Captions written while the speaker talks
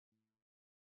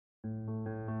Hi,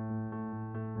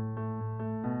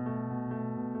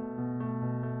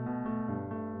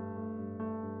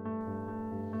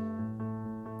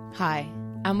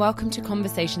 and welcome to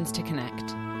Conversations to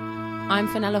Connect. I'm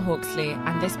Fenella Hawksley,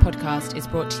 and this podcast is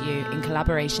brought to you in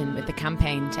collaboration with the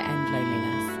Campaign to End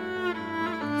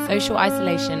Loneliness. Social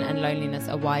isolation and loneliness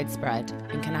are widespread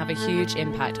and can have a huge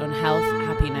impact on health,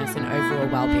 happiness, and overall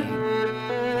well-being.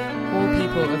 All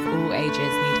people of all ages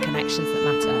need connections that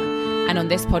matter, and on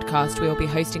this podcast we will be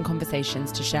hosting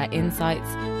conversations to share insights,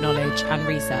 knowledge, and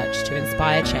research to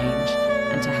inspire change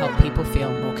and to help people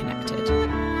feel more connected.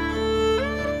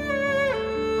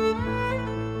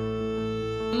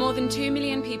 More than 2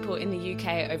 million people in the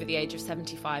UK over the age of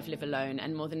 75 live alone,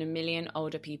 and more than 1 million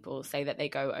older people say that they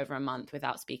go over a month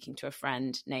without speaking to a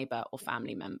friend, neighbour or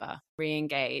family member.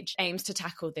 Re-Engage aims to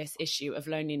tackle this issue of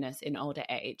loneliness in older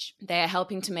age. They are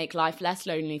helping to make life less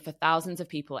lonely for thousands of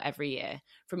people every year,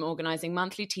 from organising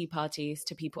monthly tea parties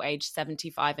to people aged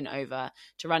 75 and over,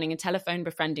 to running a telephone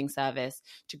befriending service,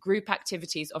 to group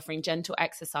activities offering gentle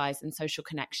exercise and social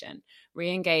connection.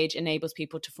 Re-Engage enables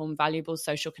people to form valuable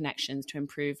social connections to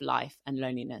improve life and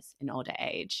loneliness in older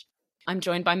age. I'm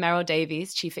joined by Meryl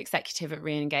Davies, Chief Executive at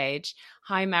Re-Engage.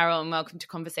 Hi, Meryl, and welcome to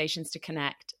Conversations to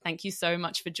Connect. Thank you so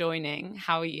much for joining.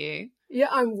 How are you? Yeah,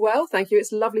 I'm well, thank you.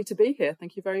 It's lovely to be here.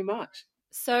 Thank you very much.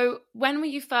 So when were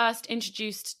you first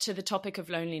introduced to the topic of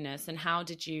loneliness, and how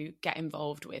did you get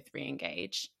involved with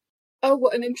Re-Engage? Oh,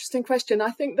 what an interesting question. I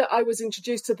think that I was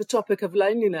introduced to the topic of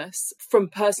loneliness from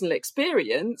personal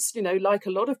experience. You know, like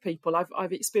a lot of people,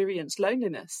 I've experienced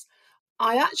loneliness.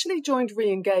 I actually joined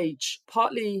Re-Engage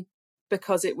partly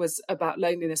because it was about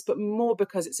loneliness, but more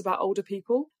because it's about older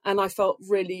people. And I felt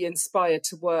really inspired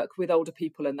to work with older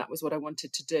people, and that was what I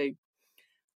wanted to do.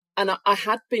 And I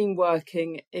had been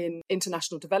working in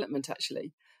international development,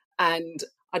 actually. And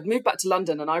I'd moved back to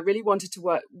London, and I really wanted to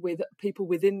work with people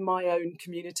within my own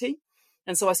community.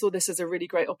 And so I saw this as a really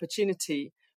great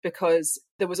opportunity, because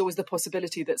there was always the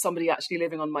possibility that somebody actually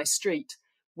living on my street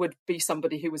would be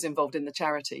somebody who was involved in the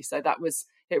charity. So that was,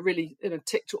 it really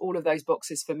ticked all of those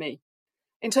boxes for me.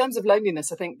 In terms of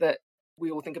loneliness, I think that we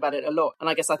all think about it a lot. And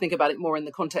I guess I think about it more in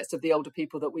the context of the older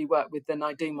people that we work with than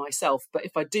I do myself. But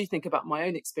if I do think about my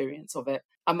own experience of it,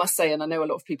 I must say, and I know a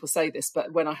lot of people say this,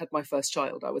 but when I had my first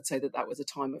child, I would say that that was a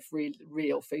time of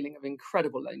real feeling of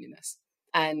incredible loneliness.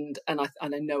 And I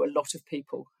know a lot of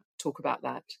people talk about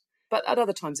that, but at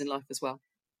other times in life as well.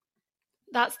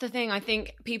 That's the thing. I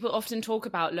think people often talk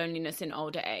about loneliness in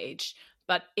older age,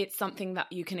 but it's something that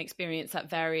you can experience at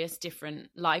various different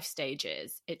life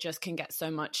stages. It just can get so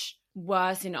much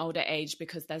worse in older age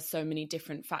because there's so many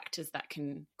different factors that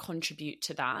can contribute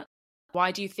to that.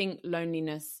 Why do you think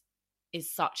loneliness is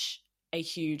such a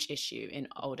huge issue in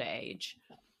older age?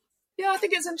 Yeah, I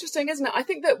think it's interesting, isn't it? I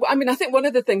think one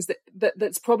of the things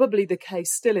that's probably the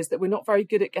case still is that we're not very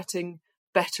good at getting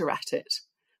better at it.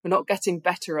 We're not getting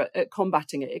better at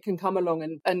combating it. It can come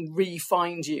along and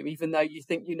re-find you, even though you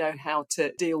think you know how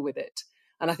to deal with it.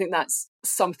 And I think that's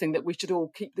something that we should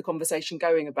all keep the conversation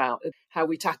going about, how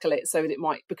we tackle it, so that it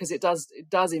might, because it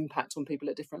does impact on people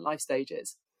at different life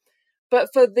stages. But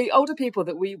for the older people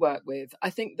that we work with, I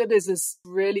think that there's this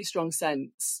really strong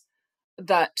sense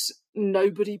that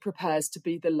nobody prepares to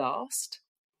be the last.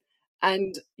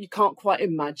 And you can't quite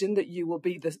imagine that you will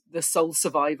be the sole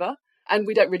survivor. And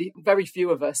we don't really, very few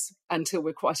of us, until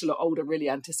we're quite a lot older, really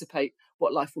anticipate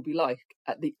what life will be like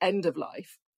at the end of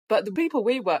life. But the people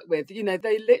we work with, you know,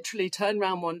 they literally turn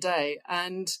around one day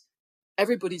and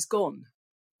everybody's gone.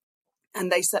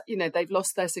 And they said, you know, they've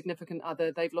lost their significant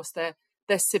other, they've lost their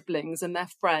siblings and their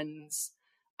friends.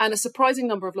 And a surprising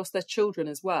number have lost their children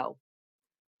as well.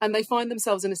 And they find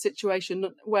themselves in a situation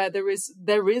where there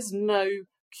is no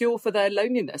cure for their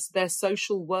loneliness. Their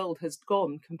social world has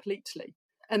gone completely.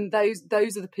 And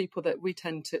those are the people that we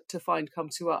tend to find come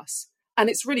to us. And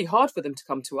it's really hard for them to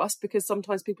come to us, because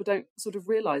sometimes people don't sort of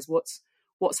realise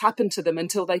what's happened to them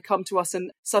until they come to us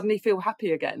and suddenly feel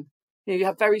happy again. You know, you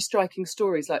have very striking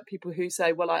stories like people who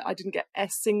say, well, I didn't get a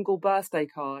single birthday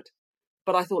card,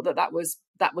 but I thought that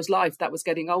was life, that was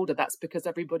getting older, that's because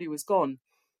everybody was gone.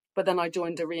 But then I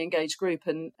joined a Re-Engage group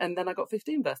and then I got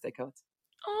 15 birthday cards.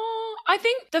 Oh, I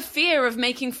think the fear of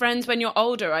making friends when you're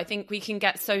older, I think we can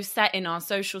get so set in our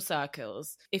social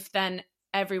circles. If then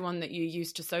everyone that you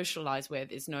used to socialise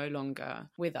with is no longer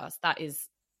with us, that is,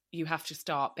 you have to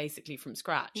start basically from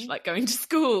scratch, like going to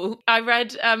school. I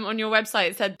read on your website,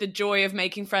 it said the joy of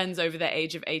making friends over the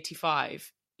age of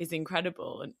 85 is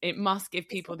incredible. And it must give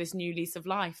people this new lease of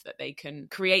life that they can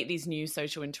create these new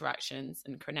social interactions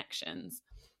and connections.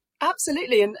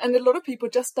 Absolutely. And a lot of people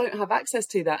just don't have access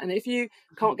to that. And if you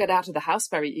can't get out of the house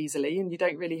very easily and you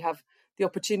don't really have the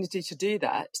opportunity to do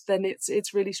that, then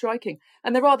it's really striking.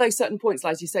 And there are those certain points,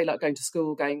 like you say, like going to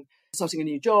school, starting a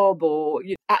new job, or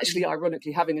actually,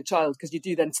 ironically, having a child, because you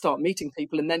do then start meeting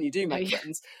people and then you do make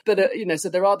friends. But, so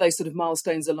there are those sort of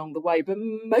milestones along the way. But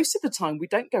most of the time, we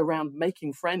don't go around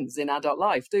making friends in adult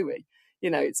life, do we?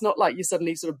 It's not like you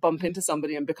suddenly sort of bump into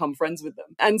somebody and become friends with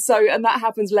them. And that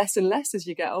happens less and less as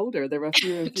you get older. There are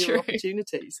fewer and fewer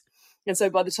opportunities. And so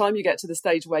by the time you get to the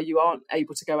stage where you aren't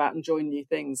able to go out and join new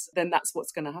things, then that's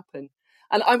what's going to happen.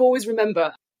 And I always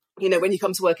remember, when you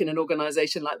come to work in an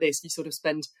organisation like this, you sort of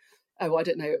spend, I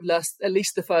don't know, at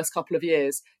least the first couple of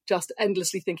years, just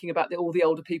endlessly thinking about all the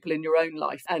older people in your own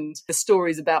life and the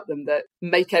stories about them that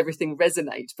make everything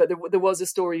resonate. But there was a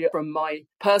story from my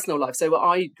personal life. So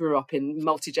I grew up in a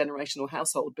multi-generational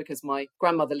household because my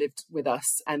grandmother lived with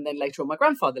us, and then later on my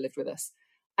grandfather lived with us.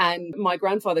 And my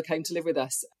grandfather came to live with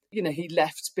us. He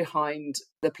left behind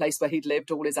the place where he'd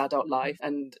lived all his adult life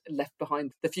and left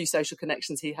behind the few social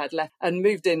connections he had left and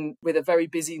moved in with a very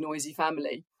busy, noisy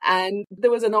family. And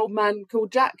there was an old man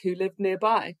called Jack who lived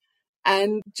nearby.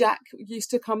 And Jack used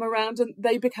to come around and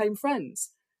they became friends.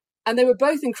 And they were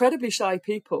both incredibly shy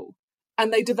people.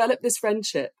 And they developed this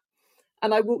friendship.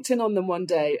 And I walked in on them one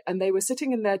day and they were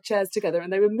sitting in their chairs together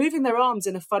and they were moving their arms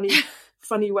in a funny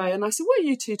way. And I said, "What are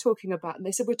you two talking about?" And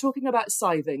they said, "We're talking about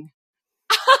scything."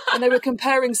 And they were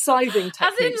comparing scything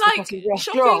techniques to cutting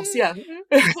grass,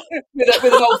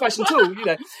 with an old-fashioned tool,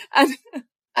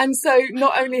 And so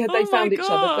not only had they found each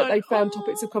other, but they found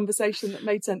topics of conversation that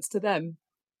made sense to them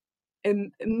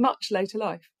in much later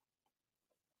life.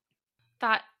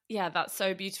 That's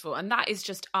so beautiful. And that is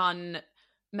just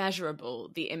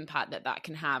unmeasurable, the impact that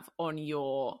can have on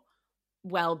your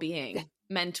well-being,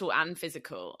 mental and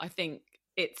physical. I think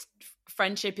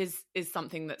friendship is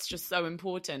something that's just so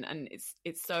important, and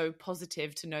it's so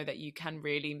positive to know that you can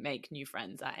really make new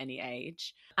friends at any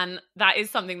age. And that is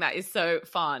something that is so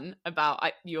fun about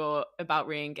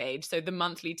Re-engage. So the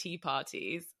monthly tea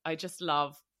parties, I just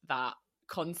love that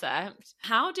concept.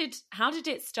 How did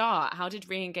it start? How did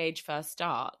Re-engage first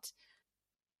start?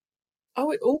 Oh,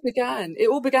 it all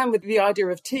began with the idea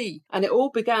of tea. And it all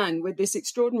began with this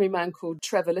extraordinary man called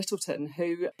Trevor Littleton,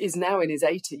 who is now in his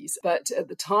 80s, but at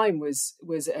the time was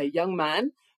a young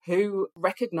man who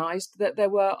recognised that there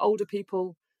were older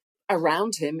people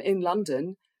around him in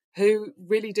London who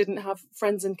really didn't have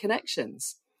friends and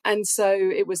connections. And so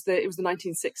it was the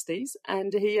 1960s,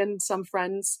 and he and some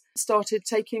friends started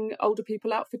taking older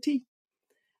people out for tea.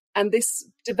 And this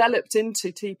developed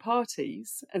into tea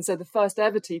parties. And so the first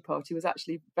ever tea party was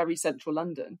actually very central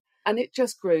London. And it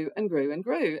just grew and grew and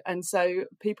grew. And so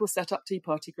people set up tea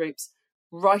party groups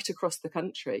right across the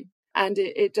country. And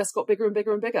it just got bigger and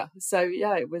bigger and bigger. So,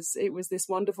 it was this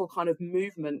wonderful kind of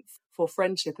movement for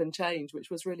friendship and change, which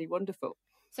was really wonderful.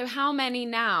 So how many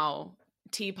now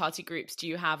tea party groups do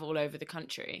you have all over the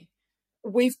country?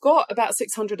 We've got about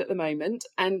 600 at the moment,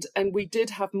 and we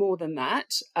did have more than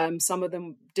that. Some of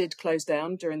them did close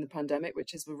down during the pandemic,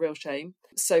 which is a real shame.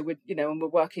 So we're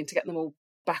working to get them all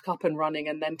back up and running,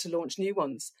 and then to launch new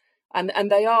ones.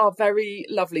 And they are very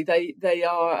lovely. They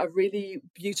are a really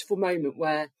beautiful moment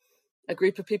where a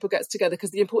group of people gets together,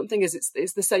 because the important thing is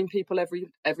it's the same people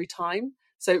every time.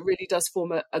 So it really does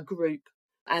form a group.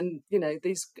 And,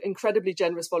 these incredibly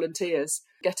generous volunteers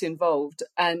get involved.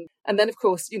 And then, of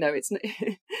course,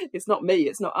 it's not me,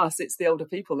 it's not us, it's the older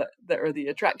people that are the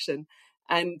attraction.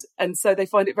 And so they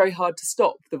find it very hard to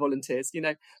stop the volunteers,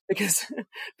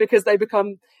 because they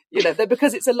become,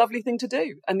 because it's a lovely thing to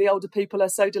do. And the older people are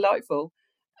so delightful.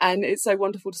 And it's so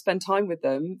wonderful to spend time with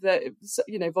them that,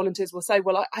 volunteers will say,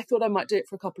 well, I thought I might do it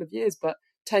for a couple of years, but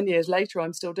 10 years later,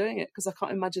 I'm still doing it because I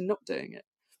can't imagine not doing it.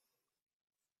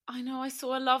 I know. I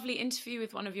saw a lovely interview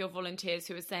with one of your volunteers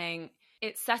who was saying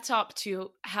it's set up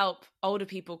to help older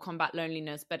people combat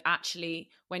loneliness. But actually,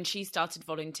 when she started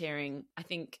volunteering, I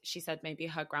think she said maybe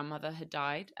her grandmother had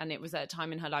died. And it was at a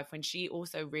time in her life when she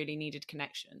also really needed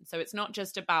connection. So it's not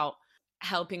just about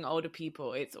helping older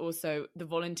people. It's also the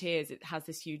volunteers. It has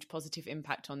this huge positive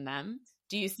impact on them.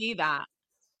 Do you see that?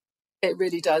 It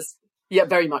really does. Yeah,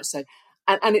 very much so.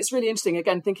 And it's really interesting,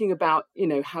 again, thinking about,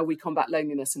 how we combat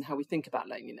loneliness and how we think about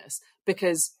loneliness,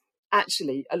 because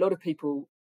actually a lot of people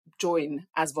join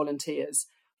as volunteers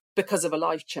because of a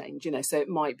life change, so it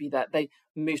might be that they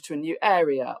move to a new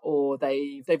area, or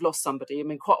they've lost somebody. I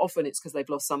mean, quite often it's because they've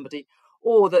lost somebody,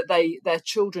 or that their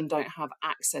children don't have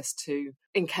access to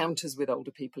encounters with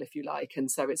older people, if you like.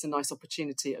 And so it's a nice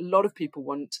opportunity. A lot of people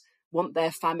want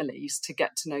their families to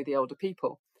get to know the older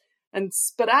people.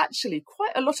 But actually,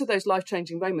 quite a lot of those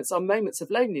life-changing moments are moments of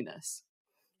loneliness.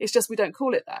 It's just we don't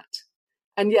call it that.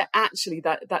 And yet, actually,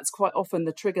 that's quite often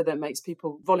the trigger that makes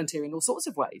people volunteer in all sorts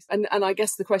of ways. And I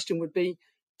guess the question would be,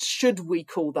 should we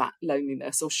call that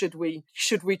loneliness, or should we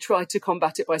try to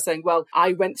combat it by saying, well,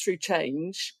 I went through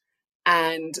change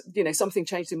and, something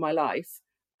changed in my life,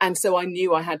 and so I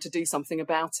knew I had to do something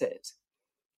about it,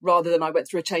 rather than I went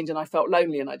through a change and I felt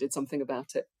lonely and I did something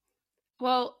about it.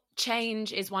 Well,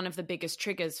 change is one of the biggest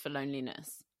triggers for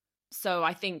loneliness. So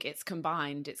I think it's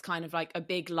combined. It's kind of like a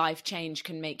big life change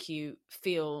can make you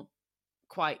feel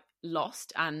quite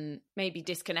lost and maybe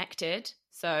disconnected.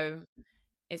 So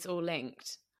it's all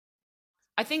linked.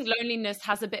 I think loneliness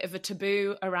has a bit of a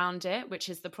taboo around it, which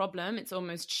is the problem. It's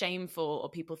almost shameful, or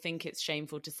people think it's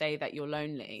shameful to say that you're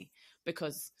lonely,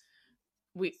 because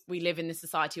we live in this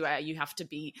society where you have to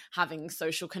be having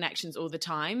social connections all the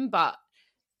time. But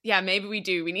yeah, maybe we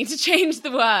need to change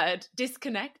the word.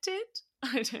 Disconnected?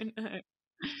 I don't know.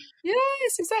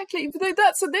 Yes, exactly.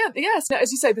 Yes,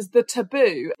 as you say, there's the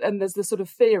taboo and there's the sort of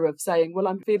fear of saying, well,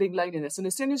 I'm feeling loneliness. And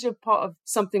as soon as you're part of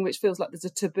something which feels like there's a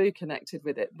taboo connected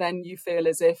with it, then you feel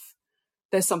as if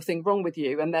there's something wrong with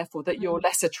you, and therefore that you're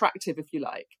less attractive, if you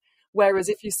like. Whereas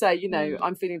if you say,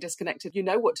 I'm feeling disconnected, you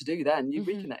know what to do then, you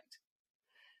reconnect.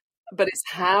 But it's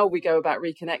how we go about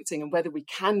reconnecting and whether we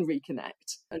can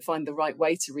reconnect and find the right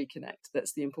way to reconnect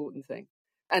that's the important thing.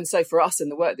 And so for us in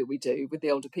the work that we do with the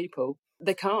older people,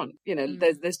 they can't,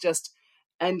 there's just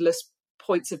endless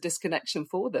points of disconnection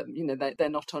for them. They're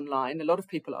not online. A lot of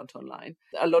people aren't online.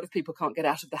 A lot of people can't get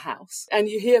out of the house. And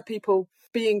you hear people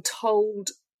being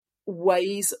told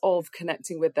ways of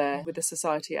connecting with the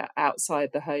society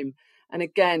outside the home. And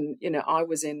again, I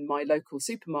was in my local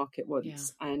supermarket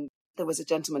once, and there was a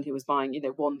gentleman who was buying,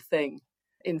 one thing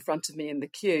in front of me in the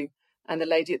queue. And the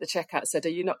lady at the checkout said, "Are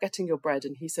you not getting your bread?"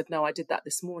 And he said, "No, I did that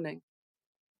this morning."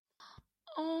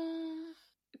 Oh,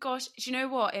 gosh. Do you know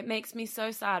what? It makes me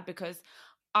so sad, because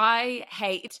I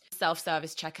hate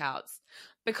self-service checkouts,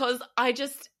 because I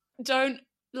just don't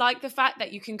like the fact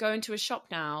that you can go into a shop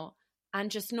now and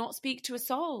just not speak to a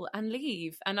soul and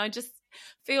leave. And I just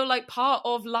feel like part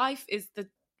of life is the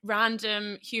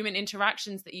random human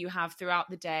interactions that you have throughout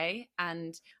the day.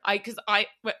 And I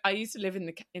used to live in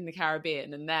the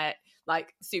Caribbean, and their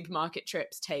like supermarket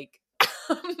trips take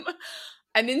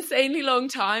an insanely long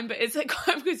time, but it's like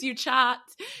because you chat,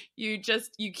 you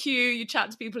queue, you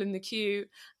chat to people in the queue,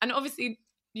 and obviously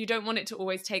you don't want it to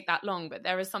always take that long, but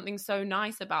there is something so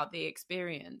nice about the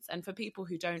experience. And for people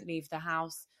who don't leave the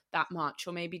house that much,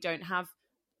 or maybe don't have,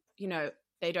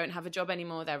 they don't have a job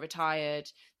anymore, they're retired,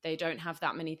 they don't have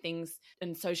that many things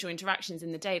and social interactions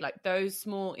in the day, like those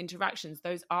small interactions,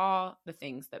 those are the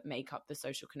things that make up the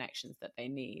social connections that they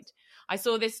need. I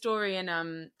saw this story in,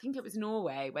 I think it was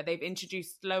Norway, where they've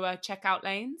introduced slower checkout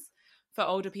lanes for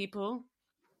older people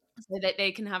so that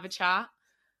they can have a chat.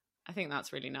 I think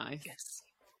that's really nice. Yes.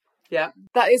 Yeah,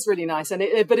 that is really nice. But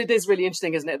it is really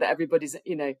interesting, isn't it, that everybody's,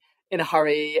 in a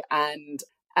hurry,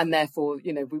 and therefore,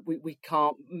 we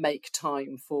can't make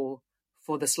time for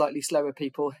the slightly slower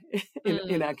people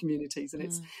in our communities. And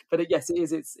yes, it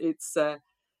is.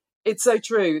 It's so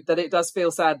true that it does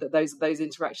feel sad that those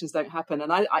interactions don't happen.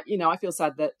 And I feel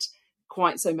sad that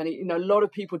quite so many, a lot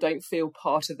of people don't feel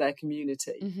part of their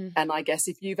community. And I guess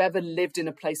if you've ever lived in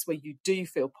a place where you do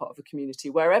feel part of a community,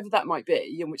 wherever that might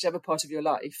be, in whichever part of your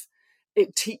life,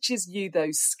 it teaches you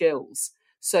those skills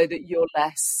so that you're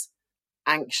less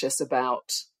anxious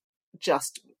about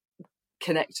just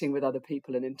connecting with other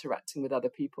people and interacting with other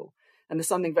people. And there's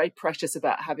something very precious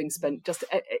about having spent just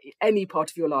any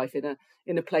part of your life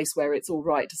in a place where it's all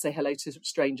right to say hello to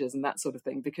strangers and that sort of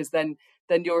thing, because then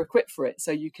you're equipped for it,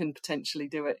 so you can potentially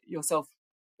do it yourself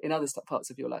in other parts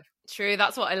of your life. True,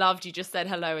 that's what I loved. You just said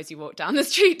hello as you walked down the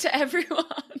street to everyone.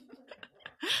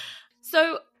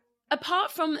 So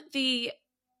apart from the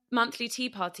monthly tea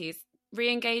parties,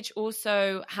 Re-Engage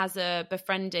also has a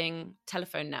befriending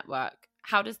telephone network.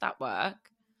 How does that work?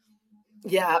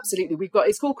 Yeah, absolutely.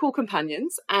 It's called Call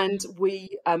Companions, and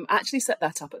we actually set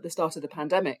that up at the start of the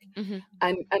pandemic.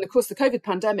 And of course the COVID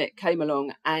pandemic came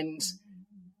along, and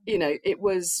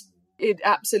it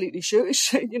absolutely shook,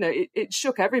 it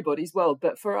shook everybody's world.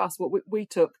 But for us, we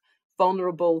took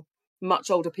vulnerable,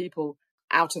 much older people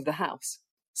out of the house.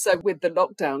 So with the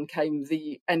lockdown came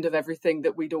the end of everything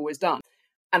that we'd always done.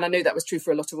 And I know that was true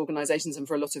for a lot of organisations and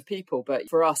for a lot of people, but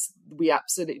for us, we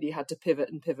absolutely had to pivot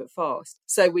fast.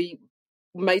 So we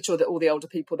made sure that all the older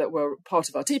people that were part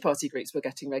of our tea party groups were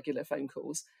getting regular phone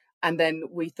calls. And then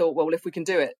we thought, well, if we can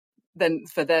do it, then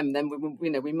for them, then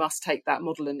we must take that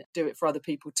model and do it for other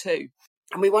people too.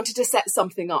 And we wanted to set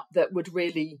something up that would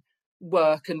really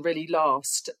work and really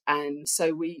last. And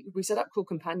so we set up Cool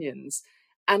Companions,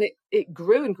 and it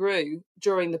grew and grew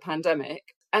during the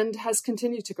pandemic and has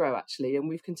continued to grow, actually. And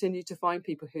we've continued to find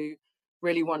people who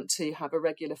really want to have a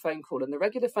regular phone call, and the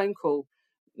regular phone call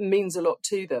means a lot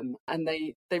to them, and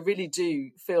they really do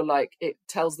feel like it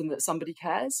tells them that somebody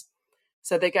cares.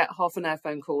 So they get half an hour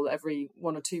phone call every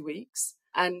 1 or 2 weeks,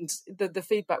 and the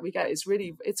feedback we get is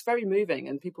really, it's very moving,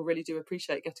 and people really do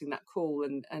appreciate getting that call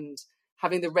and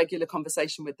having the regular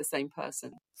conversation with the same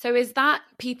person. So is that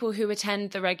people who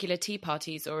attend the regular tea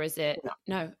parties, or is it?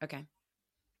 No. Okay.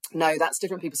 No, that's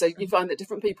different people. So you find that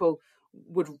different people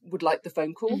would like the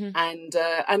phone call, and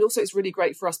also it's really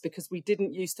great for us because we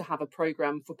didn't used to have a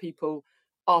program for people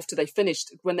after they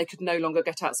finished, when they could no longer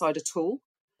get outside at all.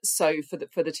 So for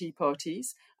the tea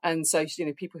parties, and so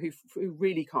people who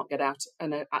really can't get out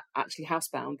and are actually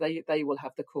housebound, they will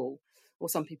have the call, or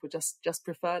some people just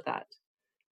prefer that.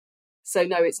 So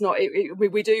no, it's not.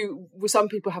 We do. Some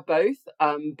people have both,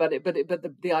 but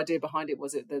the idea behind it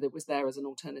was that it was there as an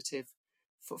alternative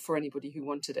for anybody who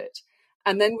wanted it.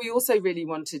 And then we also really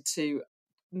wanted to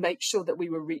make sure that we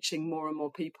were reaching more and more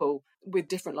people with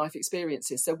different life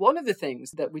experiences. So one of the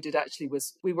things that we did actually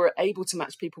was we were able to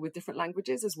match people with different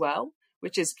languages as well,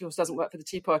 which of course doesn't work for the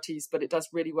tea parties, but it does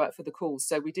really work for the calls.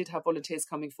 So we did have volunteers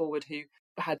coming forward who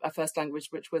had a first language,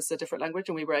 which was a different language,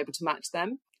 and we were able to match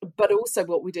them. But also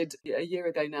what we did a year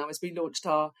ago now is we launched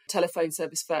our telephone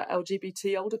service for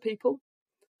LGBT older people.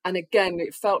 And again,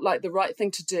 it felt like the right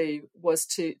thing to do was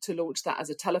to launch that as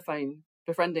a telephone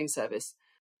befriending service,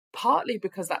 partly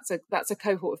because that's a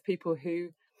cohort of people who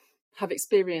have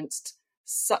experienced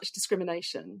such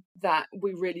discrimination that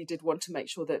we really did want to make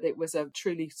sure that it was a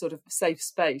truly sort of safe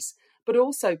space, but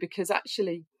also because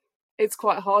actually it's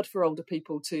quite hard for older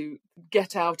people to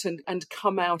get out and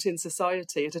come out in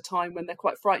society at a time when they're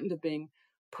quite frightened of being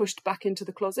pushed back into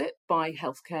the closet by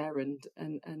healthcare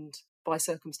and by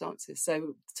circumstances.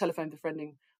 So telephone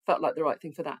befriending felt like the right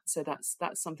thing for that. So that's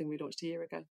something we launched a year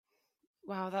ago.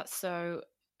 Wow, that's so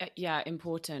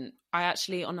important. I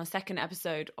actually, on our second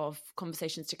episode of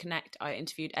Conversations to Connect, I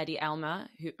interviewed Eddie Elmer,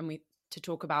 to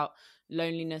talk about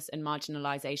loneliness and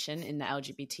marginalization in the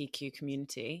LGBTQ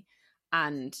community,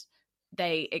 and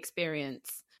they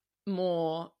experience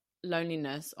more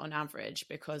loneliness on average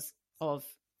because of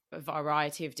a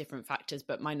variety of different factors,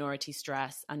 but minority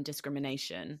stress and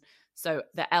discrimination. So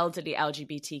the elderly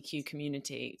LGBTQ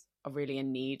community are really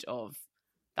in need of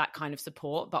that kind of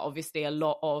support, but obviously a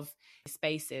lot of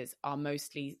spaces are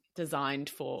mostly designed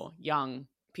for young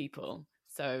people.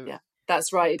 So yeah,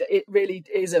 that's right. It really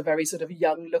is a very sort of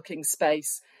young looking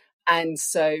space, and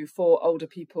so for older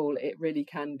people it really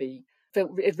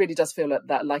does feel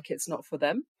like it's not for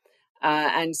them.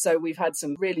 And so we've had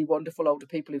some really wonderful older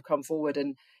people who've come forward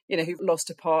and who've lost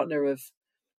a partner of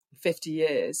 50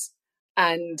 years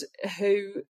and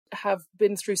who have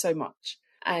been through so much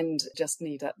and just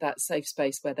need that safe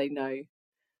space where they know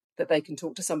that they can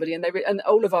talk to somebody. And and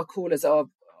all of our callers are,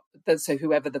 so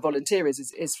whoever the volunteer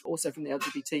is also from the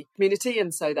LGBT community,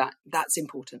 and so that's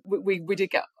important. We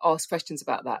did get asked questions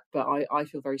about that, but I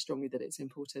feel very strongly that it's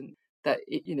important that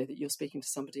that you're speaking to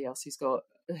somebody else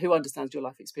who understands your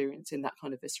life experience in that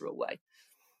kind of visceral way.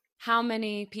 How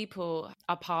many people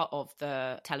are part of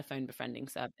the telephone befriending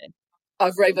service?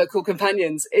 Of Rainbow Cool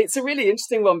Companions. It's a really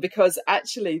interesting one because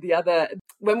actually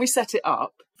when we set it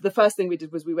up, the first thing we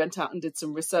did was we went out and did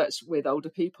some research with older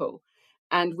people,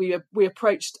 and we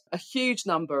approached a huge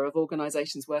number of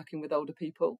organisations working with older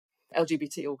people,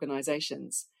 LGBT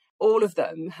organisations. All of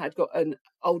them had got an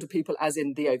older people as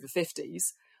in the over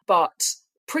 50s, but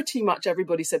pretty much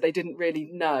everybody said they didn't really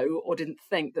know or didn't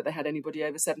think that they had anybody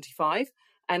over 75.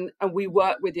 And we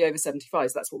work with the over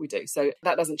 75s, that's what we do. So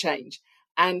that doesn't change.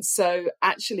 And so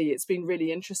actually it's been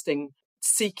really interesting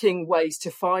seeking ways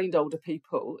to find older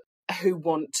people who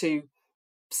want to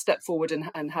step forward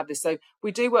and have this. So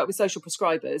we do work with social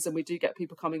prescribers, and we do get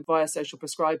people coming via social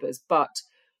prescribers, but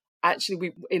actually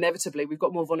we've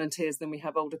got more volunteers than we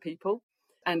have older people.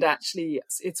 And actually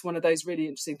it's one of those really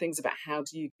interesting things about how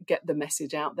do you get the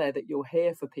message out there that you're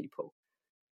here for people,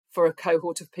 for a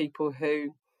cohort of people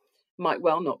who might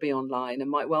well not be online and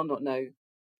might well not know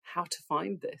how to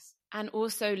find this. And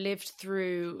also lived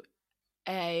through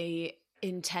a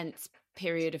intense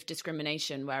period of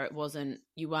discrimination where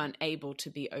you weren't able to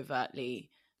be overtly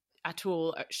at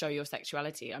all show your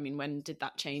sexuality. I mean, when did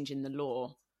that change in the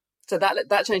law? So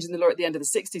that changed in the law at the end of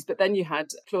the 60s, but then you had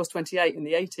Clause 28 in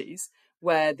the 80s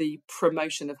where the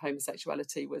promotion of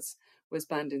homosexuality was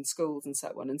banned in schools and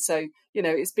so on. And so,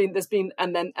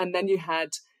 and then you had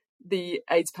the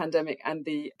AIDS pandemic and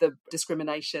the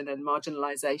discrimination and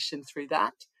marginalisation through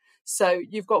that. So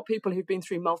you've got people who've been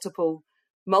through multiple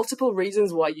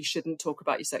reasons why you shouldn't talk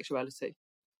about your sexuality,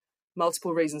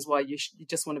 multiple reasons why you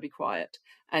just want to be quiet.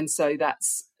 And so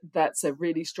that's a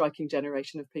really striking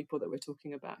generation of people that we're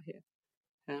talking about here.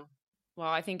 Yeah. Well,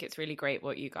 I think it's really great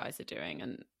what you guys are doing.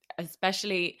 And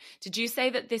especially, did you say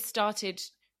that this started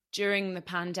during the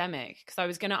pandemic? Because I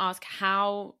was going to ask,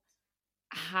 how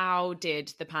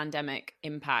did the pandemic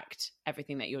impact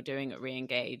everything that you're doing at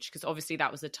Reengage? Because obviously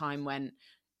that was a time when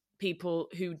people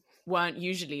who weren't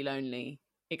usually lonely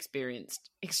experienced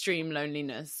extreme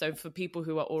loneliness. So for people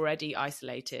who are already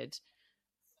isolated,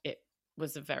 it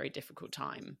was a very difficult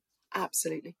time.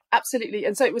 Absolutely.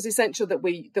 And so it was essential that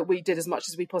we did as much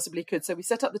as we possibly could. So we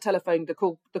set up the telephone, the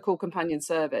call companion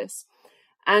service.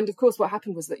 And of course, what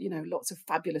happened was that, lots of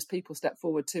fabulous people stepped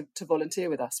forward to volunteer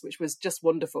with us, which was just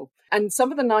wonderful. And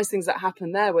some of the nice things that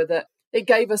happened there were that it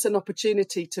gave us an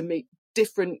opportunity to meet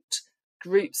different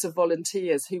groups of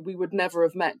volunteers who we would never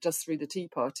have met just through the tea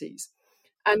parties.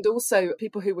 And also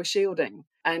people who were shielding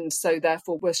and so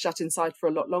therefore were shut inside for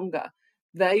a lot longer.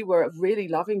 They were really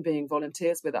loving being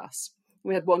volunteers with us.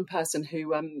 We had one person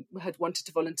who had wanted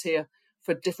to volunteer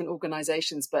for different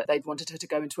organisations, but they'd wanted her to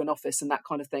go into an office and that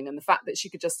kind of thing. And the fact that she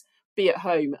could just be at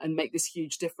home and make this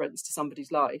huge difference to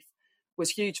somebody's life was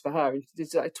huge for her.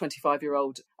 She's a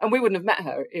 25-year-old. And we wouldn't have met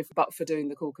her but for doing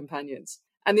the Call Companions.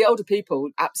 And the older people,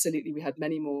 absolutely, we had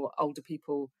many more older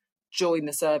people join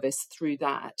the service through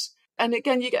that. And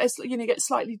again, you get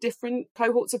slightly different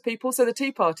cohorts of people. So the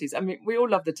tea parties, I mean, we all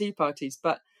love the tea parties,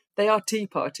 but they are tea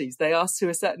parties. They are, to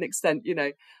a certain extent,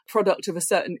 product of a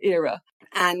certain era.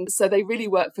 And so they really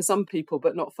work for some people,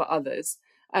 but not for others.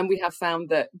 And we have found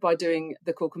that by doing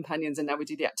the Call Companions, and now we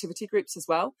do the activity groups as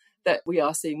well, that we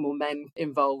are seeing more men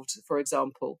involved, for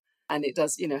example. And it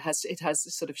does, it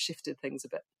has sort of shifted things a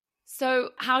bit. So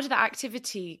how do the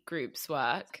activity groups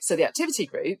work? So the activity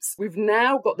groups, we've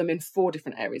now got them in 4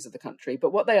 different areas of the country.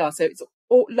 But what they are, so it's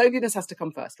loneliness has to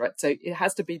come first, right? So it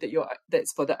has to be that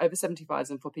it's for the over 75s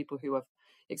and for people who are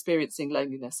experiencing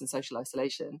loneliness and social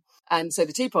isolation. And so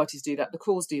the tea parties do that, the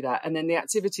calls do that. And then the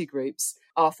activity groups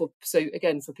are for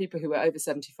people who are over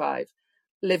 75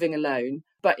 living alone.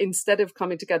 But instead of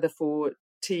coming together for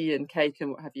tea and cake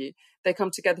and what have you, they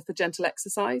come together for gentle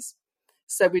exercise.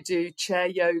 So we do chair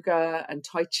yoga and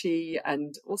Tai Chi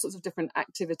and all sorts of different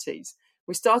activities.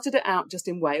 We started it out just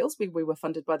in Wales. We were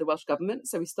funded by the Welsh Government.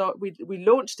 So we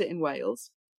launched it in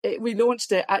Wales. We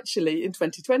launched it actually in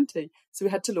 2020. So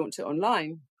we had to launch it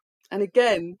online. And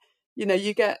again,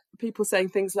 you get people saying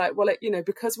things like, well,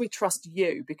 because we trust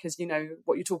you, because you know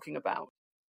what you're talking about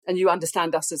and you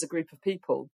understand us as a group of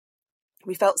people,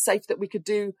 we felt safe that we could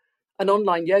do an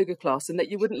online yoga class and that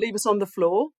you wouldn't leave us on the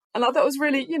floor. And I thought it was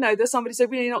really, there's somebody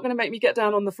said, well, you're not going to make me get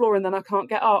down on the floor and then I can't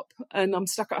get up and I'm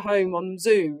stuck at home on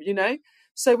Zoom,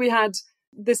 So we had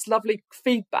this lovely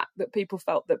feedback that people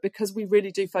felt that because we really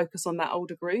do focus on that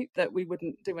older group, that we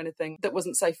wouldn't do anything that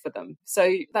wasn't safe for them.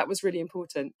 So that was really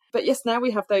important. But yes, now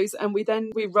we have those and we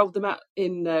rolled them out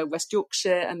in West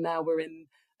Yorkshire and now we're in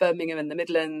Birmingham in the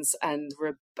Midlands and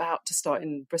we're about to start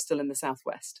in Bristol in the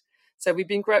Southwest. So we've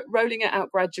been rolling it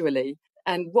out gradually.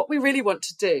 And what we really want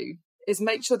to do is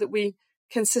make sure that we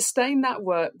can sustain that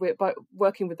work by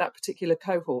working with that particular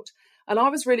cohort. And I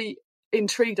was really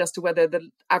intrigued as to whether the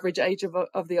average age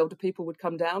of the older people would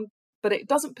come down, but it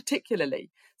doesn't particularly.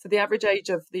 So the average age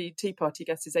of the Tea Party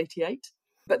guests is 88,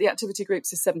 but the activity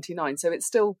groups is 79. So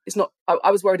it's not, I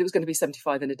was worried it was going to be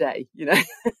 75 in a day,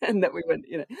 and that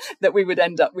we would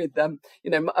end up with,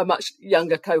 a much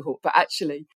younger cohort, but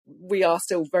actually we are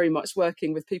still very much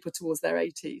working with people towards their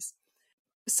 80s.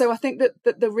 So I think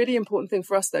that the really important thing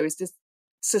for us, though, is to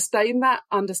sustain that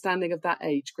understanding of that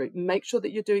age group, make sure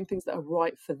that you're doing things that are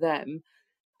right for them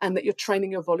and that you're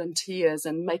training your volunteers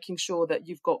and making sure that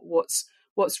you've got what's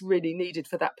really needed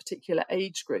for that particular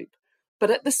age group. But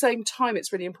at the same time,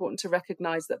 it's really important to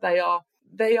recognise that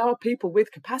they are people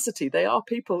with capacity. They are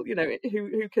people,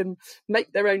 who can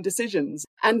make their own decisions.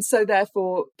 And so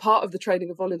therefore, part of the training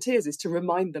of volunteers is to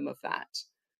remind them of that.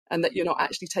 And that you're not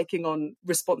actually taking on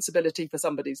responsibility for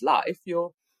somebody's life,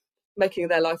 you're making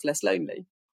their life less lonely.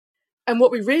 And what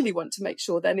we really want to make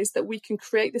sure then is that we can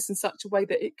create this in such a way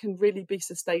that it can really be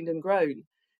sustained and grown.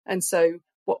 And so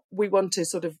what we want to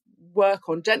sort of work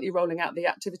on gently rolling out the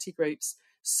activity groups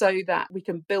so that we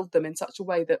can build them in such a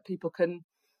way that people can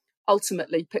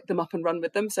ultimately pick them up and run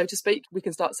with them, so to speak. We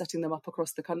can start setting them up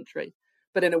across the country,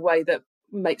 but in a way that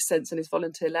makes sense and is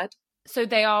volunteer-led. So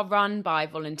they are run by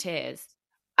volunteers?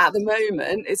 At the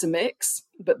moment, it's a mix,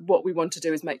 but what we want to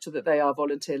do is make sure that they are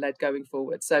volunteer-led going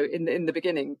forward. So in the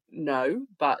beginning, no,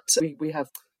 but we have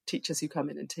teachers who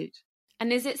come in and teach.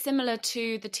 And is it similar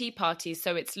to the tea parties?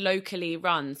 So it's locally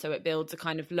run, so it builds a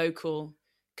kind of local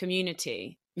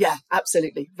community? Yeah,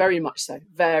 absolutely. Very much so.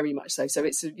 Very much so. So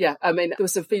it's, yeah, I mean, there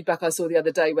was some feedback I saw the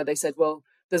other day where they said, well,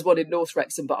 there's one in North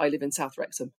Wrexham, but I live in South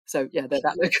Wrexham. So yeah, they're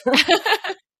that local.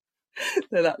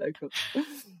 They're that local.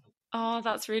 Oh,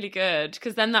 that's really good.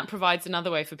 Because then that provides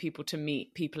another way for people to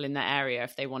meet people in their area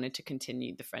if they wanted to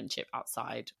continue the friendship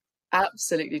outside.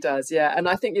 Absolutely does, yeah. And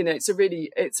I think, you know, it's a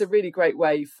really great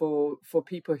way for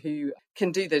people who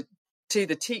can do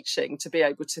the teaching to be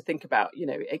able to think about, you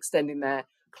know, extending their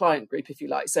client group, if you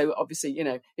like. So obviously, you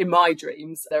know, in my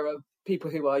dreams, there are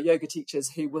people who are yoga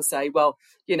teachers who will say, well,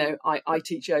 you know, I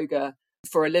teach yoga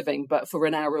for a living, but for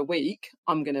an hour a week,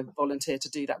 I'm going to volunteer to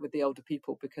do that with the older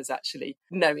people, because actually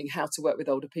knowing how to work with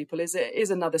older people is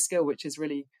another skill, which is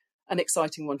really an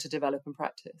exciting one to develop and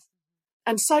practice.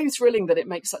 And so thrilling that it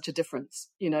makes such a difference,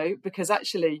 you know, because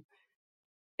actually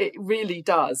it really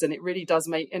does. And it really does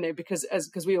make, you know, because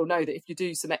we all know that if you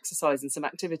do some exercise and some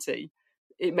activity,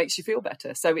 it makes you feel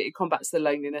better. So it combats the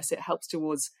loneliness. It helps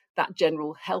towards that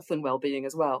general health and well-being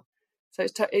as well. So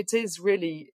it is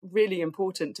really, really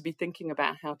important to be thinking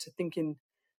about how to think in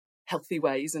healthy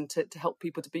ways and to help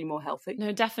people to be more healthy.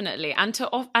 No, definitely. And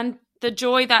the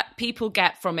joy that people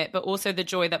get from it, but also the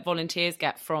joy that volunteers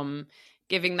get from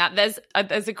giving that.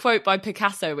 There's a quote by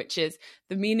Picasso, which is,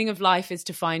 the meaning of life is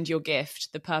to find your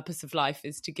gift. The purpose of life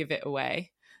is to give it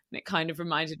away. And it kind of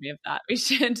reminded me of that. We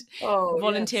should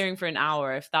volunteering for an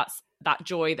hour, if that's that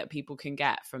joy that people can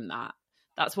get from that.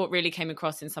 That's what really came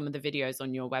across in some of the videos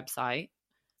on your website,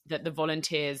 that the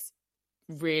volunteers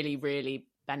really, really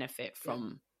benefit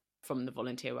from the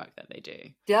volunteer work that they do.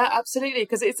 Yeah, absolutely,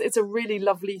 because it's a really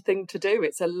lovely thing to do.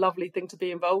 It's a lovely thing to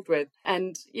be involved with.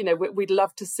 And, you know, we'd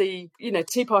love to see, you know,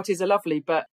 tea parties are lovely,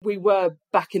 but we were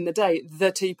back in the day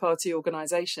the Tea Party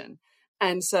organisation.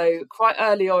 And so quite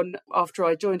early on after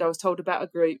I joined, I was told about a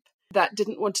group that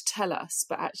didn't want to tell us,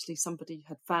 but actually somebody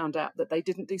had found out that they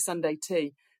didn't do Sunday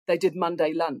tea. They did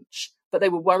Monday lunch, but they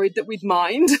were worried that we'd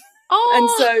mind. Oh. And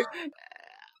so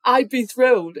I'd be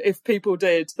thrilled if people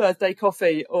did Thursday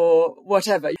coffee or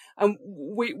whatever. And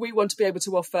we want to be able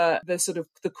to offer the sort of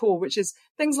the core, which is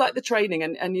things like the training.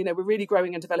 And, you know, we're really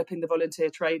growing and developing the volunteer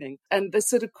training and the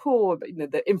sort of core, you know,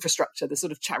 the infrastructure, the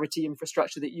sort of charity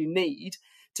infrastructure that you need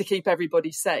to keep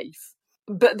everybody safe.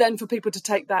 But then for people to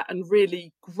take that and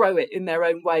really grow it in their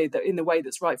own way, in the way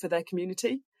that's right for their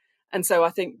community. And so I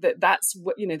think that's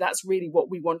what, you know, that's really what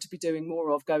we want to be doing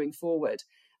more of going forward.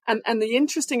 And the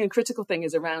interesting and critical thing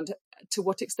is around to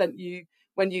what extent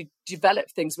when you develop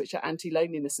things which are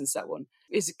anti-loneliness and so on,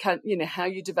 is how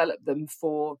you develop them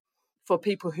for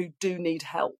people who do need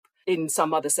help in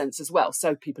some other sense as well.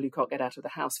 So people who can't get out of the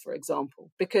house, for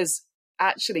example, because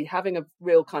actually having a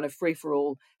real kind of free for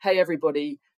all, hey,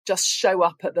 everybody, just show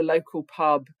up at the local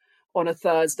pub on a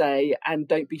Thursday and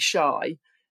don't be shy,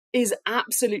 is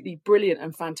absolutely brilliant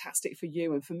and fantastic for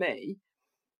you and for me.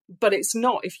 But it's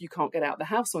not if you can't get out of the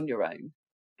house on your own.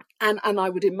 And I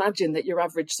would imagine that your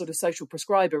average sort of social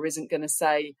prescriber isn't going to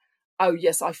say, oh,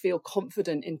 yes, I feel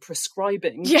confident in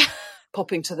prescribing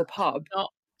popping to the pub.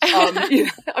 You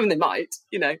know, I mean, they might,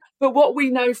 you know. But what we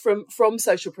know from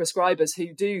social prescribers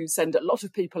who do send a lot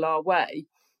of people our way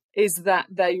is that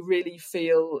they really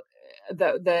feel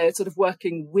that they're sort of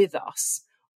working with us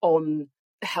on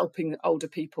helping older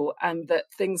people, and that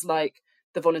things like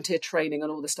the volunteer training and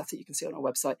all the stuff that you can see on our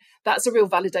website, that's a real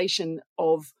validation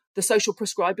of the social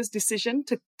prescriber's decision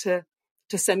to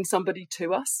send somebody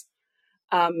to us.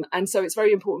 And so it's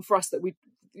very important for us that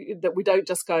we don't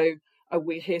just go, oh,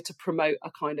 we're here to promote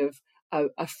a kind of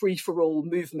a free-for-all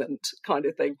movement kind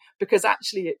of thing, because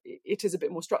actually it is a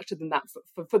bit more structured than that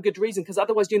for good reason, because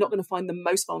otherwise you're not going to find the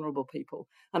most vulnerable people,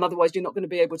 and otherwise you're not going to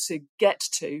be able to get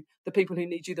to the people who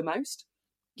need you the most.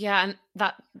 Yeah,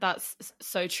 and that's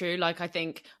so true. Like, I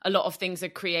think a lot of things are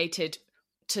created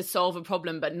to solve a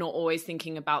problem, but not always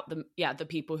thinking about the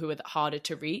people who are harder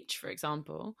to reach, for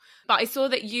example. But I saw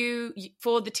that you,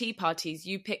 for the tea parties,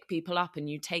 you pick people up and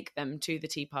you take them to the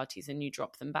tea parties and you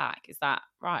drop them back. Is that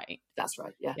right? That's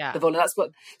right. Yeah.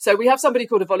 So we have somebody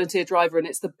called a volunteer driver, and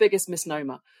it's the biggest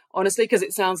misnomer, honestly, because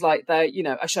it sounds like they're, you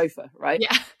know, a chauffeur, right?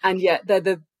 Yeah. And yet they're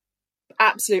the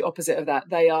absolute opposite of that.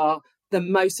 They are the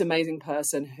most amazing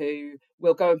person who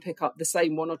will go and pick up the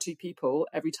same one or two people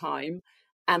every time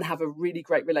and have a really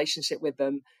great relationship with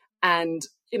them. And,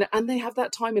 you know, and they have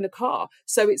that time in a car.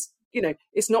 So it's, you know,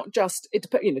 it's not just,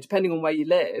 depending on where you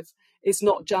live, it's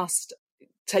not just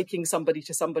taking somebody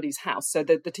to somebody's house. So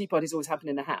the tea parties always happen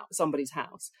in somebody's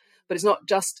house, but it's not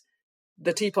just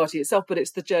the tea party itself, but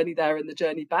it's the journey there and the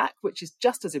journey back, which is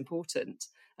just as important.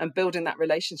 and building that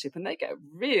relationship, and they get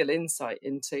real insight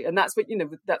into, and that's what,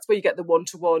 that's where you get the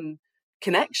one-to-one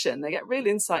connection. They get real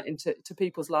insight into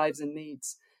people's lives and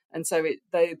needs. And so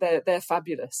they're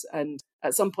fabulous. And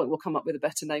at some point we'll come up with a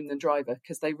better name than Driver,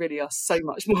 because they really are so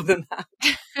much more than that.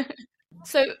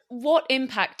 So what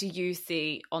impact do you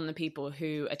see on the people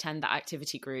who attend the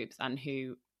activity groups and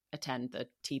who attend the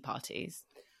tea parties?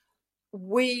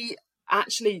 We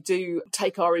actually do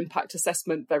take our impact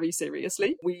assessment very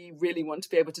seriously. We really want to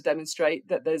be able to demonstrate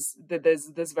that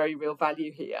there's very real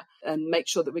value here and make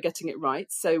sure that we're getting it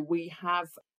right. So we have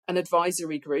an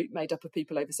advisory group made up of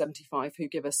people over 75 who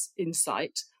give us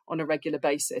insight on a regular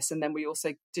basis. And then we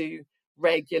also do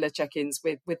regular check-ins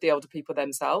with the older people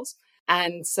themselves.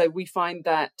 And so we find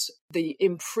that the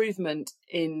improvement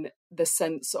in the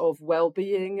sense of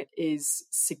well-being is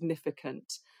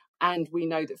significant. And we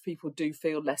know that people do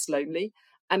feel less lonely.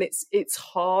 And it's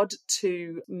hard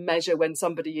to measure when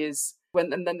somebody is,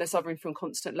 and then they're suffering from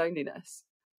constant loneliness.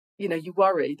 You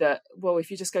worry that, well,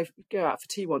 if you just go out for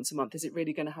tea once a month, is it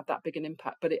really going to have that big an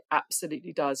impact? But it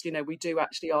absolutely does. We do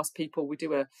actually ask people, we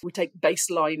take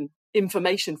baseline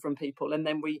information from people, and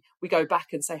then we go back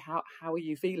and say, how are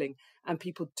you feeling? And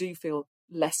people do feel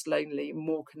less lonely,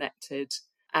 more connected.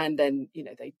 And then,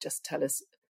 they just tell us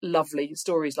lovely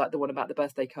stories like the one about the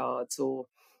birthday cards, or,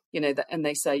 and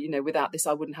they say, without this,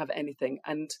 I wouldn't have anything.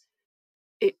 And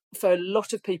for a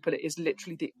lot of people, it is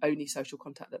literally the only social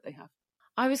contact that they have.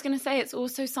 I was going to say it's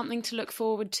also something to look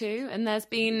forward to. And there's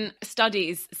been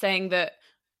studies saying that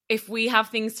if we have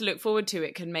things to look forward to,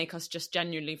 it can make us just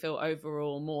genuinely feel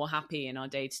overall more happy in our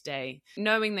day-to-day.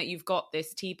 Knowing that you've got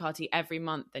this tea party every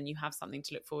month, then you have something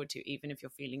to look forward to, even if you're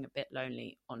feeling a bit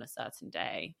lonely on a certain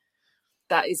day.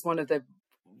 That is one of the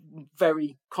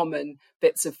very common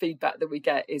bits of feedback that we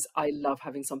get is, I love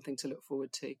having something to look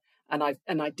forward to. And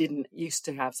I didn't used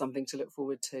to have something to look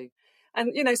forward to.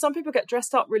 And, some people get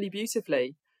dressed up really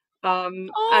beautifully. And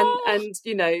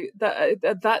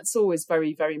that's always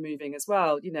very, very moving as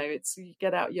well. You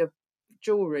get out your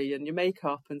jewelry and your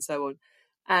makeup and so on.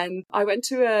 And I went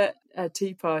to a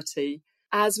tea party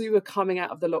as we were coming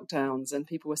out of the lockdowns and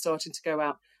people were starting to go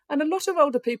out. And a lot of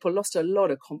older people lost a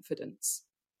lot of confidence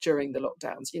during the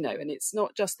lockdowns, and it's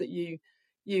not just that you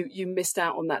missed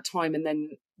out on that time and then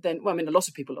well, I mean, a lot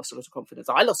of people lost a lot of confidence.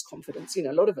 I lost confidence,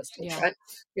 a lot of us did, right?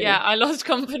 I lost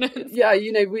confidence. Yeah, I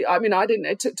didn't,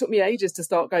 it took me ages to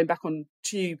start going back on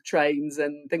tube trains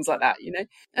and things like that,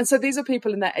 And so these are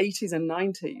people in their 80s and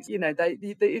 90s,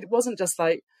 it wasn't just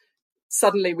like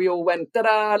suddenly we all went,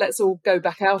 ta-da, let's all go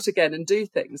back out again and do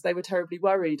things. They were terribly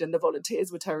worried, and the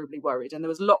volunteers were terribly worried. And there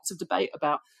was lots of debate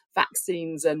about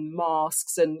vaccines and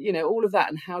masks and, all of that.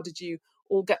 And how did you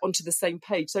all get onto the same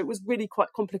page? So it was really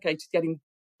quite complicated getting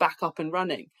back up and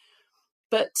running.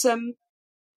 But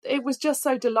it was just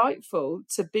so delightful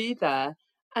to be there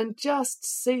and just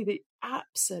see the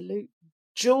absolute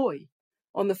joy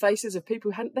on the faces of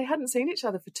people who hadn't seen each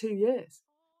other for 2 years.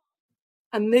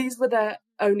 And these were their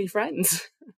only friends.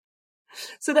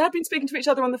 So they had been speaking to each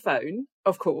other on the phone,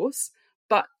 of course,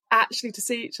 but actually to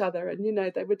see each other. And,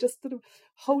 they were just sort of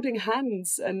holding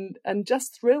hands and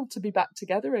just thrilled to be back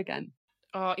together again.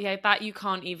 Oh, yeah, that you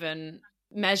can't even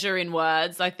measure in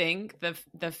words. I think the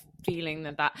feeling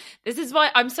that this is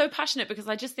why I'm so passionate, because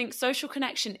I just think social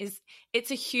connection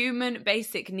it's a human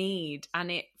basic need,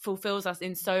 and it fulfills us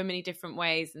in so many different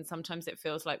ways, and sometimes it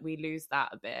feels like we lose that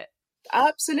a bit.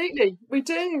 Absolutely, we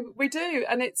do,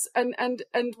 and it's and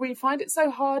we find it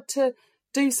so hard to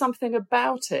do something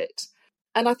about it.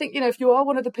 And I think, if you are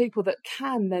one of the people that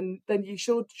can, then you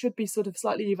should be sort of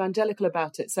slightly evangelical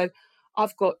about it. So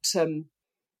I've got some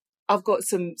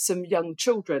young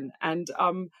children, and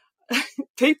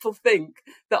people think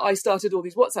that I started all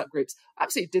these WhatsApp groups.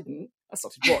 Absolutely didn't. I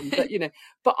started one, but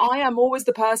but I am always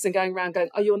the person going around going,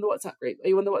 are you on the WhatsApp group? Are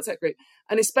you on the WhatsApp group?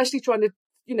 And especially trying to,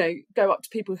 go up to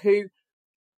people who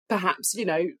perhaps,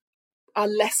 are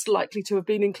less likely to have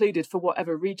been included for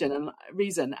whatever reason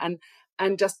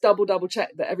and just double check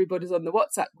that everybody's on the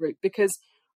WhatsApp group, because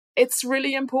it's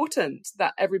really important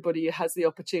that everybody has the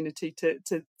opportunity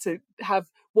to have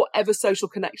whatever social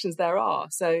connections there are.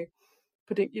 So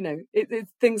putting,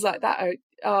 things like that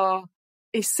are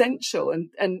essential.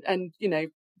 And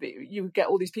you get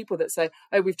all these people that say,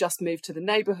 oh, we've just moved to the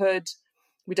neighbourhood,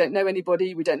 we don't know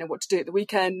anybody, we don't know what to do at the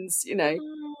weekends.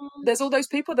 There's all those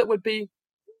people that would be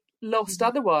lost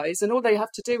otherwise, and all they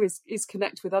have to do is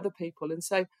connect with other people. And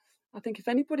so I think if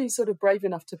anybody's sort of brave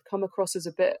enough to come across as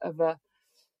a bit of a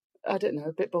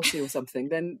bit bossy or something,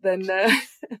 then then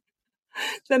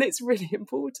it's really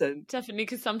important. Definitely,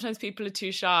 because sometimes people are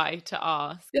too shy to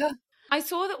ask. Yeah. I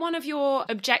saw that one of your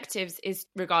objectives is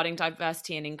regarding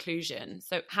diversity and inclusion.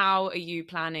 So how are you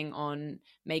planning on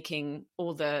making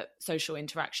all the social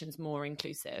interactions more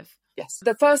inclusive? Yes.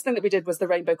 The first thing that we did was the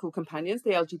Rainbow Cool Companions,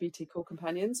 the LGBT Cool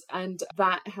Companions. And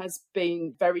that has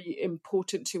been very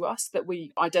important to us, that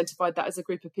we identified that as a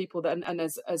group of people and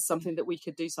as something that we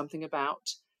could do something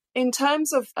about. In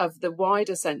terms of the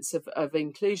wider sense of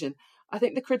inclusion, I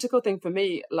think the critical thing for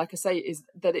me, like I say, is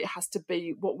that it has to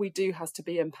be, what we do has to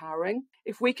be empowering.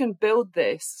 If we can build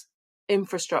this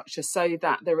infrastructure so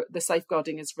that the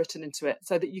safeguarding is written into it,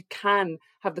 so that you can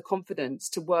have the confidence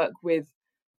to work with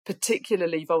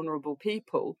particularly vulnerable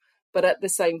people, but at the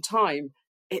same time,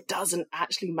 it doesn't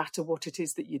actually matter what it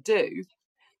is that you do,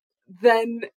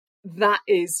 then that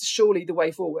is surely the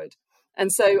way forward.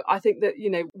 And so I think that,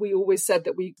 we always said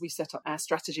that we set up our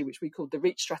strategy, which we called the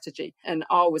REACH strategy, and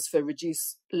R was for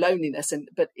reduce loneliness,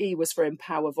 but E was for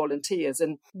empower volunteers.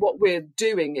 And what we're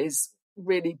doing is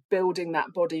really building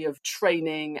that body of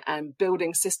training and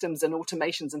building systems and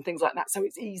automations and things like that. So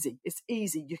it's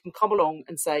easy. You can come along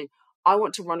and say, I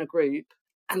want to run a group.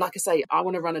 And like I say, I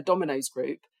want to run a Domino's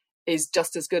group is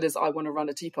just as good as I want to run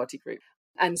a Tea Party group.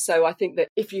 And so I think that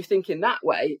if you think in that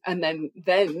way, and then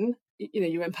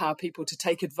you empower people to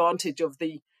take advantage of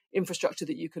the infrastructure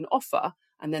that you can offer,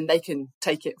 and then they can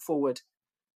take it forward.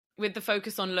 With the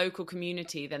focus on local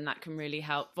community, then that can really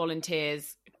help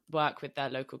volunteers work with their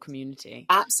local community.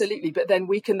 Absolutely. But then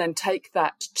we can then take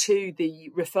that to the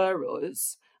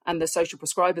referrers and the social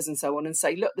prescribers and so on and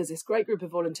say, look, there's this great group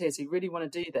of volunteers who really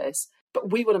want to do this,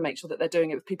 but we want to make sure that they're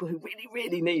doing it with people who really,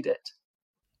 really need it.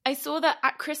 I saw that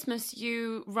at Christmas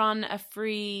you run a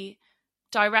free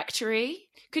directory.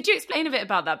 Could you explain a bit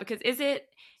about that? Because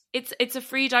it's a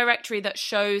free directory that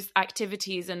shows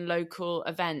activities and local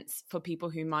events for people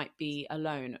who might be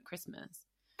alone at Christmas.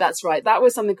 That's right. That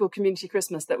was something called Community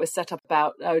Christmas that was set up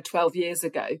about 12 years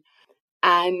ago.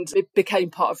 And it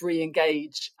became part of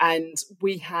Re-engage. And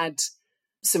we had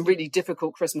some really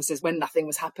difficult Christmases when nothing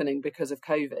was happening because of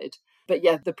COVID. But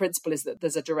yeah, the principle is that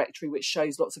there's a directory which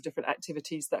shows lots of different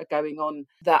activities that are going on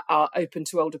that are open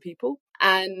to older people.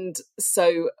 And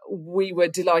so we were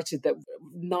delighted that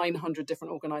 900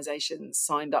 different organisations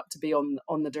signed up to be on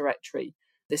the directory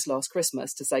this last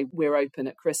Christmas to say we're open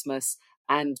at Christmas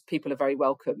and people are very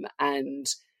welcome. And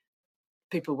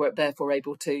people were therefore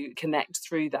able to connect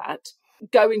through that.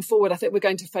 Going forward, I think we're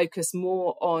going to focus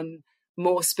more on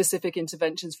more specific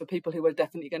interventions for people who are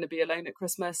definitely going to be alone at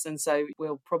Christmas. And so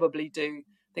we'll probably do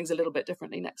things a little bit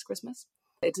differently next Christmas.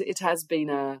 It has been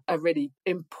a really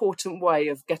important way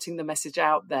of getting the message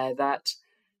out there that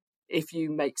if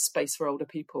you make space for older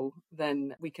people,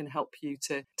 then we can help you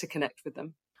to connect with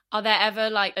them. Are there ever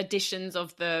editions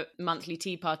of the monthly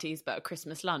tea parties, but a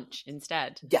Christmas lunch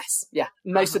instead? Yes. Yeah.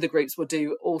 Most of the groups will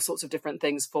do all sorts of different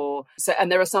things and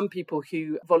there are some people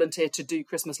who volunteer to do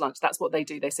Christmas lunch. That's what they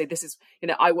do. They say, this is,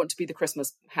 I want to be the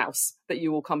Christmas house that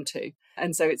you all come to.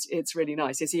 And so it's really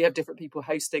nice. So you have different people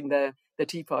hosting the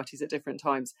tea parties at different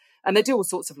times. And they do all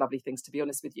sorts of lovely things, to be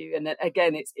honest with you. And then,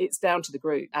 again, it's down to the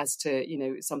group as to,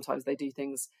 sometimes they do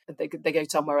things, they go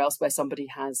somewhere else where somebody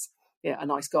has a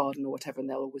nice garden or whatever, and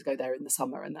they'll always go there in the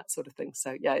summer and that sort of thing.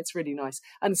 So yeah, it's really nice.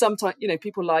 And sometimes,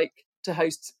 people like to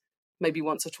host maybe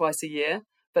once or twice a year,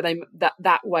 but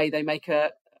that way they make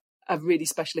a really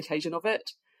special occasion of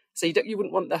it. So you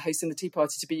wouldn't want the hosting the tea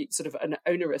party to be sort of an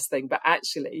onerous thing, but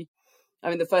actually,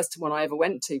 the first one I ever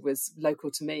went to was local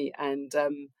to me, and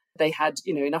they had,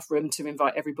 enough room to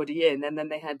invite everybody in. And then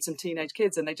they had some teenage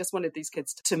kids, and they just wanted these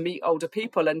kids to meet older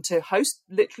people and to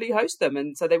literally host them.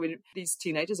 And so these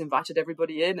teenagers invited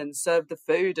everybody in and served the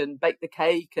food and baked the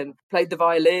cake and played the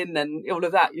violin and all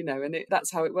of that, and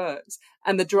that's how it works.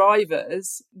 And the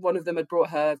drivers, one of them had brought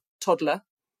her toddler.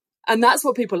 And that's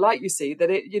what people like, you see,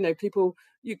 that people,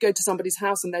 you go to somebody's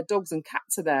house and their dogs and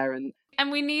cats are there. And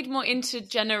we need more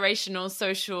intergenerational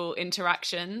social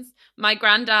interactions. My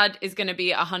granddad is going to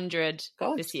be 100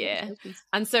 this year.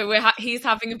 And so he's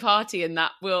having a party, and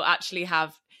that will actually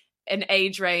have an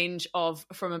age range of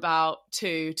from about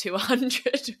 2 to 100,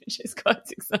 which is quite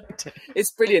exciting.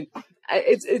 It's brilliant.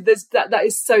 That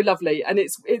is so lovely. And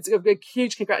it's a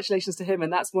huge congratulations to him.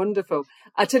 And that's wonderful.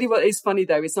 I tell you what is funny,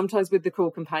 though, is sometimes with the Cool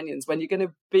Companions, when you're going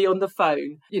to be on the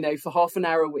phone, for half an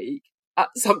hour a week,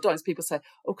 sometimes people say,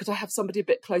 oh, could I have somebody a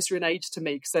bit closer in age to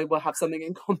me so we'll have something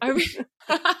in common?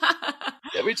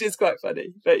 Yeah, which is quite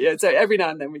funny. But yeah, so every now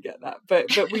and then we get that.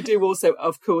 But we do also,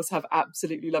 of course, have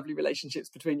absolutely lovely relationships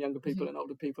between younger people and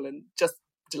older people, and just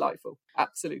delightful.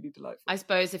 Absolutely delightful. I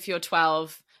suppose if you're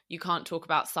 12, you can't talk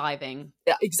about scything.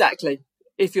 Yeah, exactly.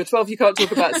 If you're 12, you can't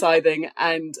talk about scything.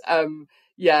 And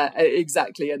Yeah,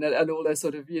 exactly. And all the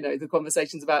sort of, the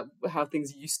conversations about how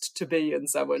things used to be and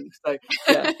so on. So,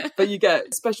 yeah, but you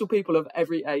get special people of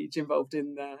every age involved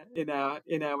in our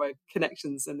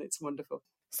connections, and it's wonderful.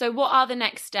 So what are the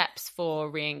next steps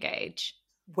for Re-engage?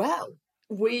 Well,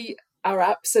 we are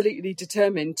absolutely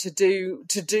determined to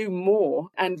do more.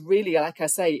 And really, like I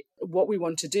say, what we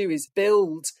want to do is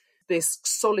build this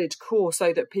solid core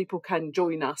so that people can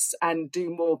join us and do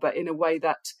more, but in a way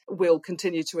that will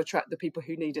continue to attract the people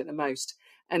who need it the most.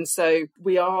 And so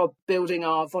we are building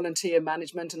our volunteer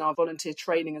management and our volunteer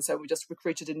training. And so we just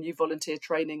recruited a new volunteer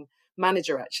training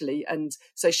manager, actually. And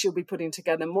so she'll be putting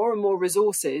together more and more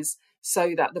resources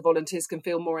so that the volunteers can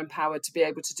feel more empowered to be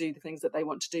able to do the things that they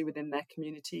want to do within their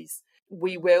communities.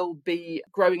 We will be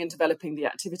growing and developing the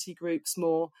activity groups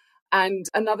more. And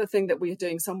another thing that we're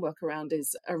doing some work around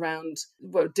is around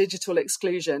digital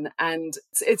exclusion. And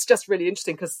it's just really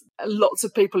interesting because lots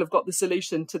of people have got the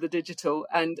solution to the digital.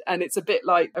 And it's a bit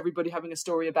like everybody having a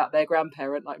story about their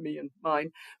grandparent, like me and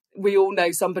mine. We all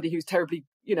know somebody who's terribly,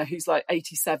 who's like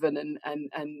 87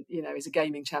 and is a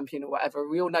gaming champion or whatever.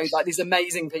 We all know like these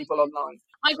amazing people online.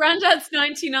 My granddad's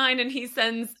 99 and he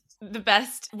sends the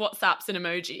best WhatsApps and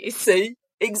emojis. See,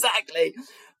 exactly.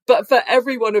 But for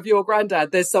every one of your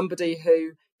granddad, there's somebody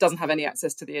who doesn't have any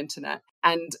access to the internet.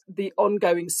 And the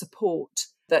ongoing support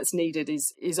that's needed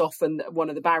is often one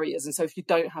of the barriers. And so if you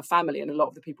don't have family, and a lot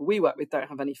of the people we work with don't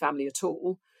have any family at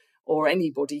all, or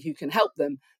anybody who can help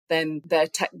them, then their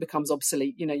tech becomes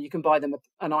obsolete. You can buy them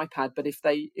an iPad, but if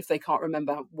they can't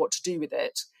remember what to do with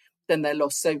it, then they're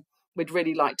lost. So we'd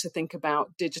really like to think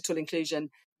about digital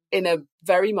inclusion in a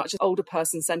very much older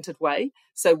person-centered way.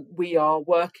 So we are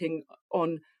working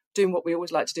on doing what we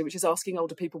always like to do, which is asking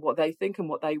older people what they think and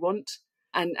what they want,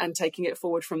 and taking it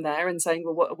forward from there and saying,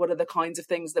 well, what are the kinds of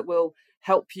things that will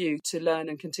help you to learn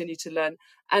and continue to learn,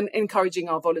 and encouraging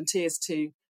our volunteers to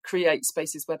create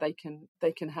spaces where they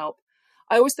can help.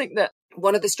 I always think that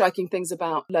one of the striking things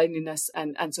about loneliness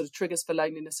and sort of triggers for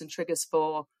loneliness and triggers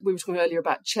for, we were talking earlier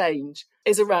about change,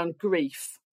 is around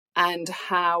grief and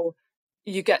how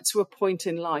you get to a point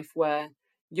in life where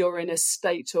you're in a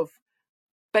state of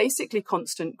basically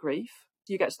constant grief.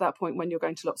 You get to that point when you're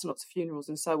going to lots and lots of funerals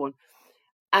and so on.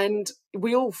 And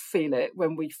we all feel it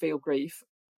when we feel grief.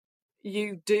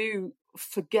 You do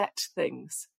forget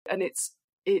things, and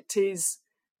it is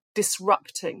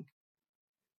disrupting.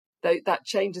 That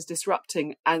change is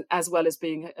disrupting, and as well as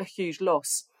being a huge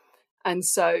loss. And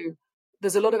so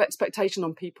there's a lot of expectation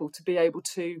on people to be able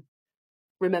to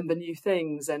remember new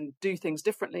things and do things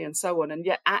differently and so on. And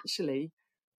yet actually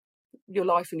your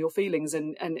life and your feelings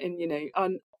and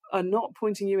are not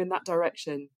pointing you in that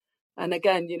direction. And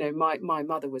again, my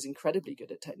mother was incredibly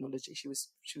good at technology. She was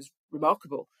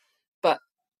remarkable,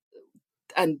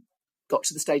 and got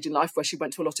to the stage in life where she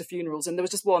went to a lot of funerals, and there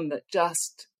was just one that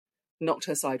just knocked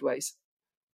her sideways.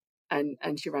 And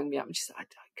she rang me up and she said,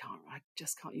 I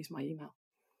just can't use my email.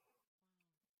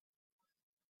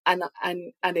 And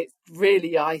it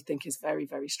really, I think, is very,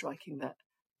 very striking that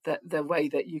the way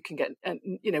that you can get, and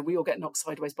we all get knocked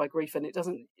sideways by grief, and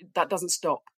that doesn't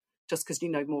stop just because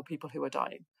more people who are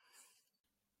dying.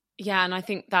 Yeah, and I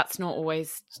think that's not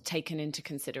always taken into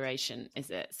consideration, is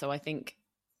it? So I think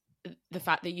the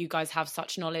fact that you guys have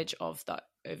such knowledge of that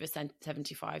over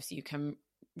 75, so you can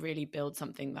really build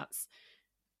something that's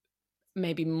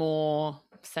maybe more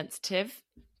sensitive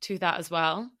to that as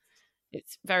well.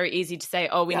 It's very easy to say,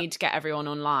 we need to get everyone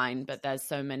online, but there's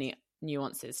so many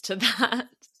nuances to that.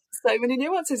 So many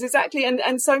nuances, exactly.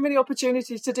 And so many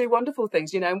opportunities to do wonderful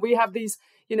things, and we have these,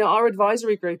 our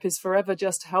advisory group is forever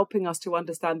just helping us to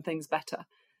understand things better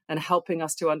and helping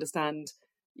us to understand,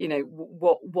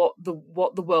 what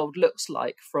the world looks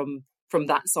like from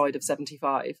that side of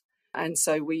 75. And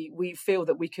so we feel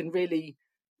that we can really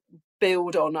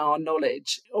build on our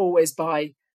knowledge always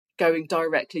by going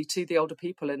directly to the older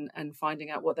people and finding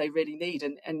out what they really need.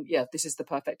 And yeah, this is the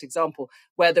perfect example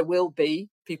where there will be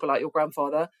people like your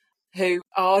grandfather who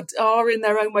are in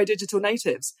their own way digital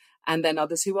natives, and then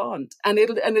others who aren't. And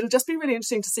it'll just be really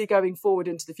interesting to see going forward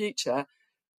into the future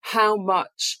how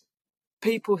much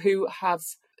people who have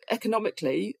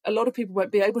economically, a lot of people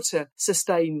won't be able to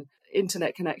sustain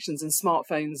internet connections and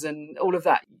smartphones and all of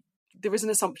that. There is an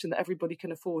assumption that everybody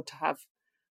can afford to have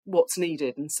what's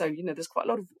needed. And so, there's quite a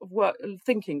lot of work,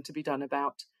 thinking to be done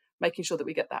about making sure that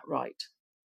we get that right.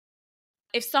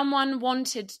 If someone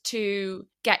wanted to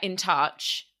get in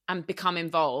touch and become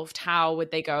involved, how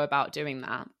would they go about doing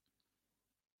that?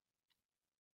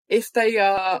 If they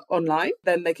are online,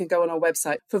 then they can go on our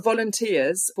website. For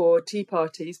volunteers, for tea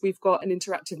parties, we've got an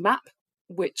interactive map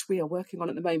which we are working on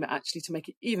at the moment actually to make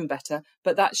it even better.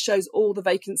 But that shows all the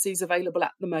vacancies available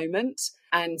at the moment.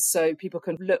 And so people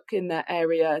can look in their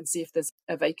area and see if there's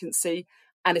a vacancy.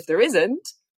 And if there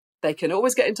isn't, they can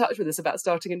always get in touch with us about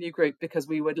starting a new group, because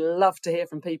we would love to hear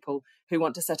from people who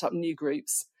want to set up new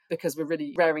groups, because we're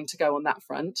really raring to go on that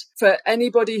front. For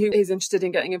anybody who is interested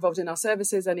in getting involved in our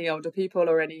services, any older people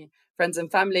or any friends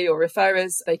and family or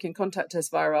referrers, they can contact us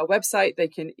via our website. They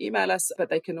can email us, but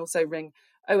they can also ring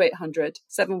 0800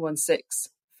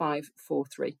 716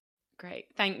 543. Great.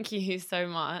 Thank you so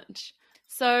much.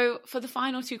 So for the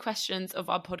final two questions of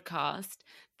our podcast,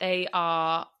 they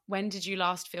are, when did you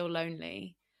last feel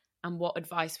lonely? And what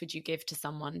advice would you give to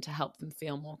someone to help them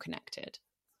feel more connected?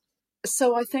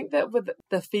 So I think that with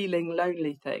the feeling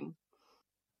lonely thing,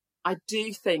 I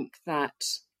do think that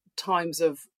times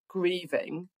of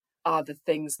grieving are the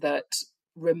things that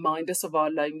remind us of our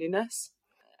loneliness,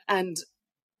 and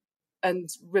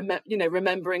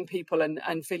remembering people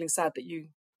and feeling sad that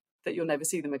you'll never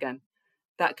see them again.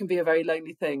 That can be a very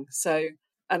lonely thing. So,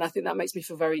 and I think that makes me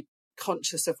feel very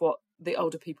conscious of what the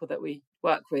older people that we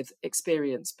work with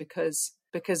experience, because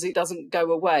it doesn't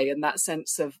go away, and that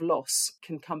sense of loss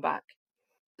can come back.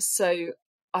 So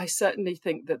I certainly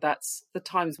think that that's the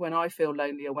times when I feel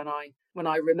lonely, or when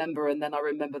I remember, and then I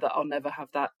remember that I'll never have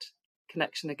that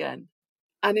connection again.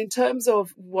 And in terms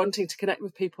of wanting to connect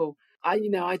with people, I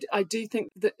do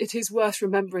think that it is worth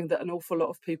remembering that an awful lot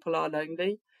of people are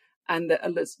lonely, and that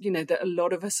a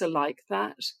lot of us are like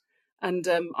that. And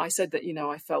I said that,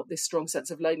 I felt this strong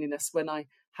sense of loneliness when I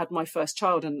had my first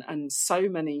child, and so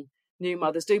many new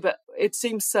mothers do. But it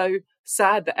seems so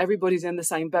sad that everybody's in the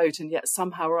same boat, and yet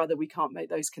somehow or other we can't make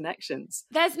those connections.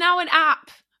 There's now an app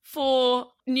for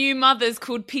new mothers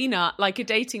called Peanut, like a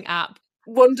dating app.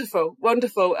 Wonderful.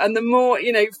 And the more,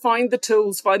 find the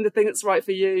tools, find the thing that's right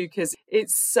for you, because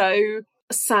it's so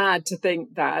sad to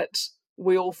think that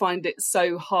we all find it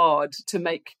so hard to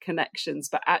make connections.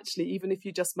 But actually, even if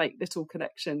you just make little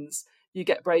connections, you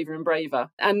get braver and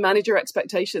braver. And manage your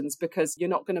expectations, because you're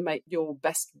not going to make your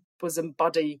best bosom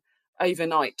buddy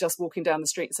overnight just walking down the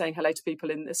street saying hello to people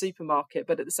in the supermarket.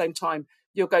 But at the same time,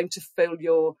 you're going to fill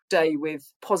your day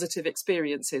with positive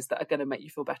experiences that are going to make you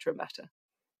feel better and better.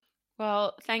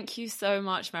 Well, thank you so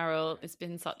much, Meryl. It's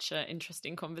been such an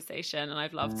interesting conversation, and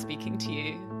I've loved speaking to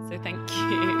you. So thank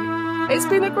you. It's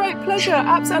been a great pleasure.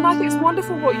 Absolutely. And I think it's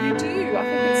wonderful what you do. I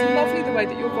think it's lovely the way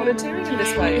that you're volunteering in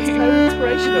this way. It's so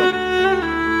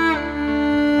inspirational.